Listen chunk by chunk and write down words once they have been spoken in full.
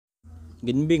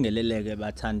Nginibingeleleke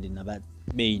bathandi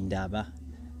nabeyindaba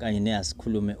kanye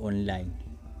neyasikhulume online.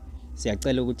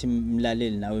 Siyacela ukuthi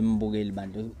mlaleli nawe imbukeli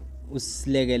bantu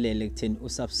usilekelele ekutheni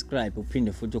usubscribe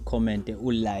uphinde futhi ucommente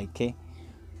ulike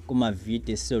kuma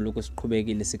video siloko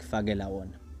siqhubekile sikufakela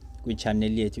wona kwi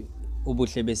channel yethu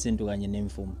ubuhle besintu kanye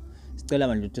nemfumo. Sicela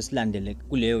manje ukuthi silandele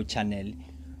kuleyo channel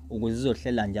ukuze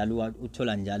uzohlela njalo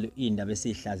uthola njalo indaba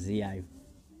esihlaziyayo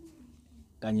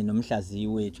kanye nomhlaziyi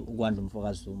wethu ukwanda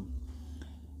umfokazuma.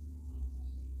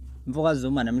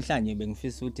 Mfokazuma namhlanje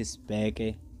bengifisa ukuthi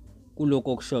sibheke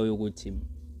kuloko okushoyo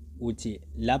ukuthi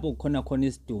lapho khona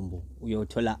isidumbu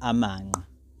uyothola amanqa.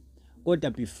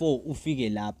 Kodwa before ufike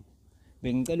lapho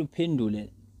bengicela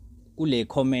uphendule kule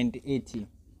comment ethi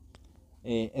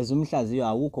ezumhlaziyo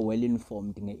awukho well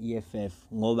informed nge-EFF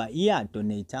ngoba iya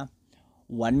donate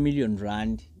 1 million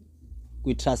rand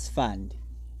kwi trust fund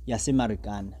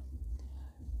yaseMarikana.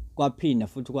 Kwaphinda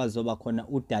futhi kwazoba khona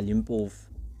uDalimpofu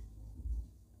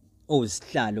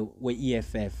osihlalo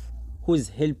we-EFF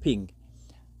who's helping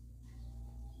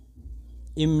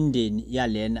imndeni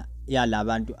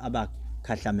yalabantu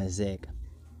abakhahlamezeka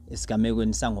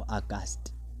esigamekweni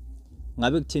sango-August.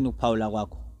 Ngabe kuthini ukuphawula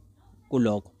kwakho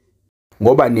kuloko?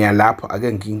 Ngoba niya lapho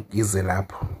ake ngize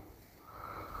lapho.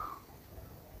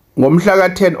 Ngomhla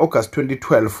ka-10 August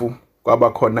 2012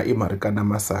 kwaba khona iMarikana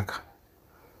massacre.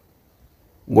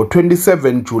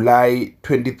 Ngo-27 July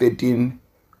 2013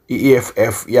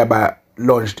 i-EFF yaba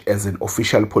launched as an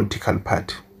official political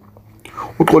party.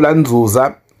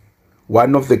 uXolanzuza,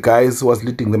 one of the guys who was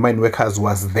leading the mine workers,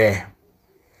 was there.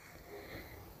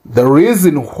 The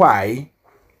reason why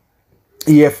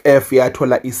EFF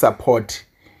yathola isupport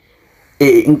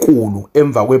enkulu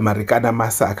emva kweMarikana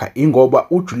massacre ingoba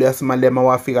uJulius Malema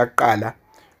wafika kuqala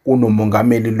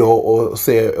kunomongameli lo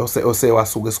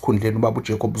osewasuka esikhundleni ubaba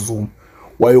uJacob Zuma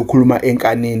wayokhuluma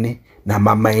enkanini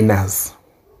nama miners.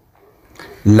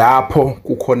 Lapho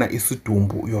kukhona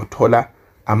isidumbu uyothola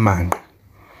amanqa.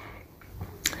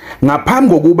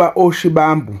 Ngaphambi kokuba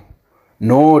oShibambu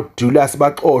no Julius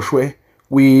baxoshwe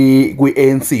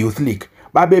kwi-ANC Youth League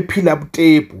babephila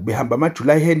butepu behamba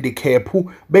ama-July handicap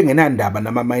bengenandaba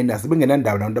nama miners,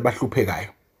 bengenandaba nabantu abahluphekayo.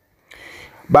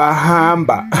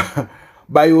 Bahamba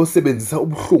bayosebenzisa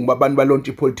ubuhlungu babantu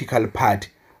balontsha i-political party.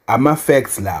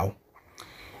 Ama-facts lawo.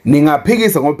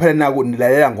 Ningaphikisa ngoba phela naku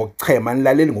nilalela ngokuchema,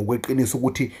 nilaleli ngokweqiniso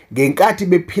ukuthi ngenkathi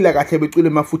bephila kahle becwile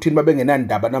emafuthini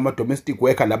babengenandaba nama-domestic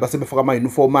worker laba sebefaka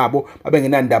ama-uniform abo,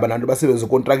 babengenandaba nabantu basebenza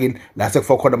contractini la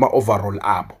sekufaka khona ama-overall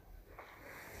abo.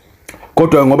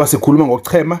 Kodwa ngoba sikhuluma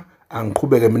ngokuchema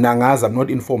angiqhubeke mina ngazi I'm not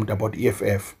informed about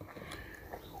EFF.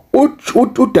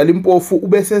 uDalimpofu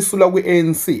ubesesula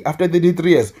kwi-ANC after 33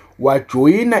 years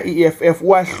wajoyina i-EFF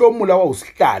wahlomula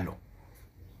wawusihlalo.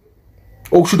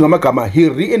 Okushuthi ngamagama he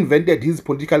reinvented his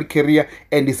political career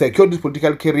and he secured his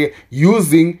political career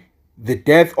using the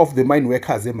death of the mine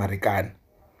workers eMarikana.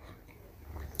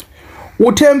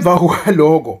 Uthemva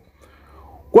kwaloko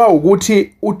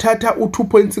kwawukuthi uthatha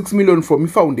u2.6 million from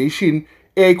ifoundation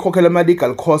eyikhokhela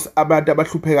ama-legal costs abantu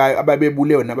abahluphekayo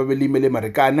ababebulewe nababelimele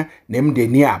eMarikana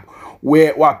nemndeni yabo.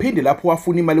 Waphinde lapho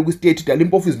wafuna imali kwi-state.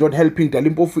 Dalimpofu is not helping.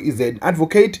 Dalimpofu is an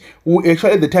advocate who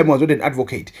actually at the time was not an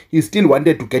advocate. He still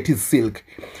wanted to get his silk.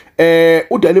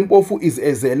 uDalimpofu is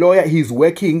as a lawyer, he's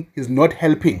working, he's not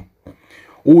helping.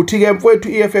 Uthi-ke mfowethu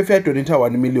EFF yadonate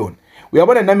 1 million.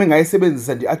 Uyabona nami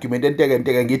ngayisebenzisa argument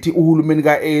enteke ngithi uhulumeni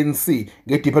ka-ANC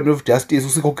nge-Department of Justice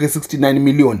usikhokhe 69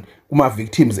 million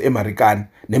kuma-victims eMarikana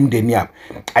nemndeni yabo.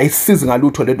 Ayisizi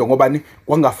ngalutho lento ngobani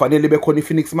kwangafanele bekhona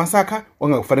iPhoenix massacre,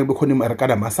 kwangafanele bekhona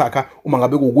iMarikana massacre uma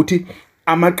ngabe kuwukuthi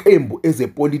amaqembu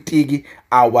ezepolitiki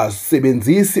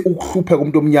awasebenzisi ukuhlupha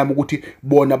kumuntu omnyama ukuthi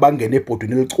bona bangene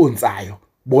ebhodweni eliconsayo,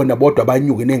 bona bodwa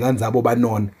banyuke nengane zabo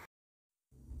banona.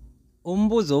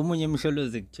 Umbuzo omunye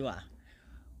emsholozi kuthiwa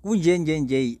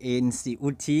kunjenje i-ANC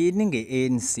uthini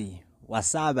nge-ANC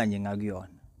wasaba nje ngakuyona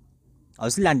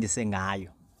awusilandise ngayo?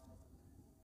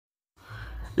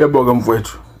 Yabonga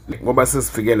mfowethu ngoba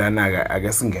sesifike lana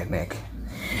ake singeneke.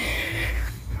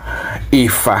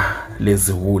 Ifa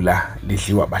leziwula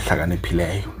lidliwa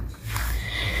abahlakaniphileyo.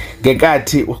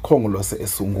 Ngenkathi ukhongolose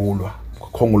esungulwa,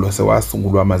 ukhongolose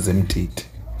wasungulwa amazemtiti,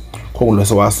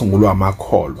 ukhongolose wasungulwa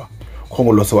amakholwa,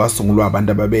 ukhongolose wasungulwa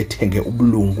abantu ababethenge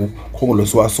ubulungu,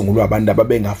 ukhongolose wasungulwa abantu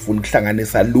ababengafuni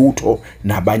ukuhlanganisa lutho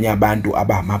nabanye abantu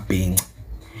abamabhinca.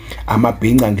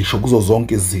 Amabhinca ngisho kuzo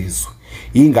zonke izizwe.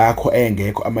 Ingakho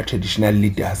engekho ama-traditional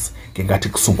leaders ngenkathi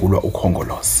kusungulwa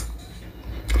ukhongolose.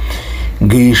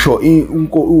 Ngisho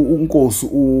unkosi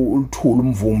uLuthuli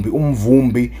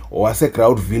umvumbi owase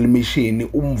Groundville mission,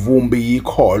 umvumbi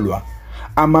yikholwa.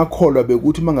 amakholwa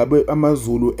bekuthi mangabe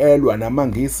amaZulu elwa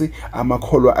namangisi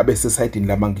amakholwa abesesayidini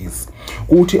lamangisi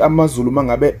kuthi amaZulu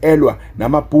mangabe elwa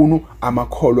namabhunu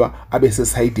amakholwa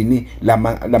abesesayidini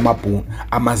lamabhunu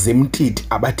amazemtiti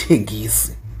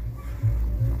abathengisi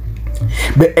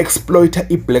be-exploiter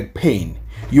i-black pain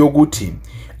yokuthi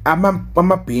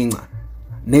amabhinca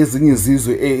nezinye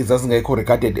izizwe ezazingekho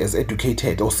regarded as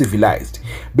educated or civilized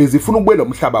bezifuna ukubela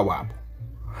umhlaba wabo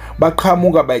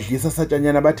baqhamuka badlisa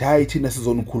satshanyana bathi hayi thina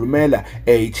sizonikhulumela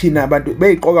thina abantu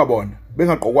beyiqoka bona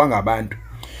bengaqokwanga abantu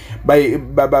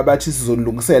bathi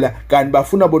sizonilungisela kanti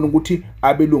bafuna bona ukuthi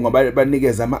abelungu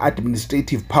banikeza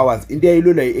ama-administrative powers into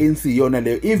eyayilwela i-ANC yona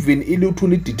leyo even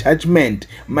iluthuli detachment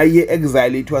maye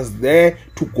exile it was there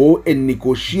to go and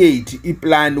negotiate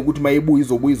iplan ukuthi mayibuye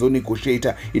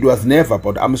izonegotiate it was never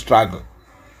about armed struggle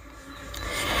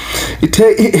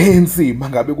ithe i-ANC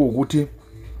mangabe kuwukuthi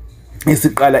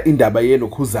isiqala indaba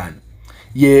yelokhuzana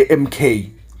ye-MK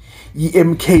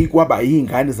i-MK kwaba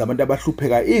yingane zabantu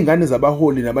abahluphekayo izingane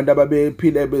zabaholi nabantu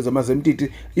ababephila bezamazemtiti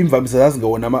imvamisa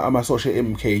zazingewona amasosha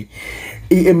e-MK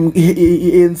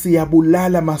i-ANC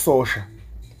yabulala amasosha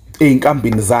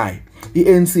einkambini zayo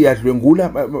i-ANC yadlwengula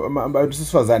abantu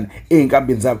sesifazane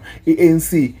einkambini zabo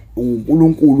i-ANC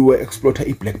uNkulunkulu we-exploiter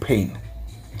i-black pain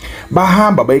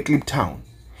bahamba baye-Clip Town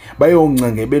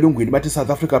bayoncenga belungwini bathi South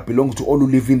Africa belongs to all who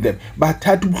live in them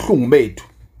bathatha ubuhlungu bethu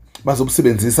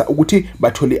bazobusebenzisa ukuthi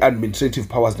bathole administrative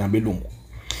powers nabelungu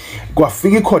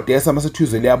kwafika iCodesa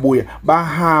masethuze liyabuya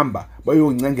bahamba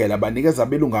bayoncengela banikeza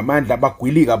abelungu amandla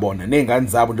bagwilika bona nezingane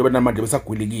zabo njengoba namandla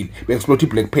besagwilikile beexploit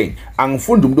i-black pain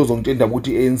angifundi umuntu ozongitshela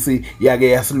ukuthi i-ANC yake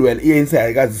yasilwela i-ANC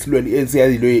ayikazi isilwela i-ANC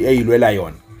yayilwela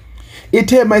yona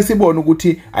ithema isibona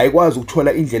ukuthi ayikwazi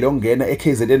ukuthola indlela yokungena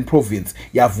eKZN province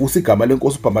yavusa igama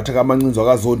lenkosi uBhambatha kaMancinzwa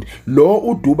kaZondi lo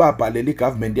uDuba abhalela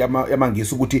igovernment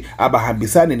yamangisi ukuthi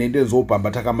abahambisane nento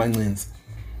ezobhambatha kaMancinza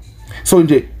so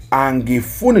nje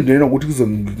angifuni nje ukuthi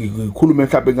kuzokhuluma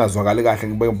mhlawumbe engazwakali kahle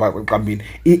ngibeqambini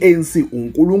iANC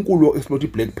uNkulunkulu wo-exploit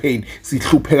i-black pain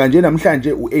sihlupheka nje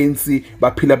namhlanje uANC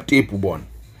baphila butepu bona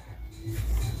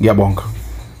ngiyabonga.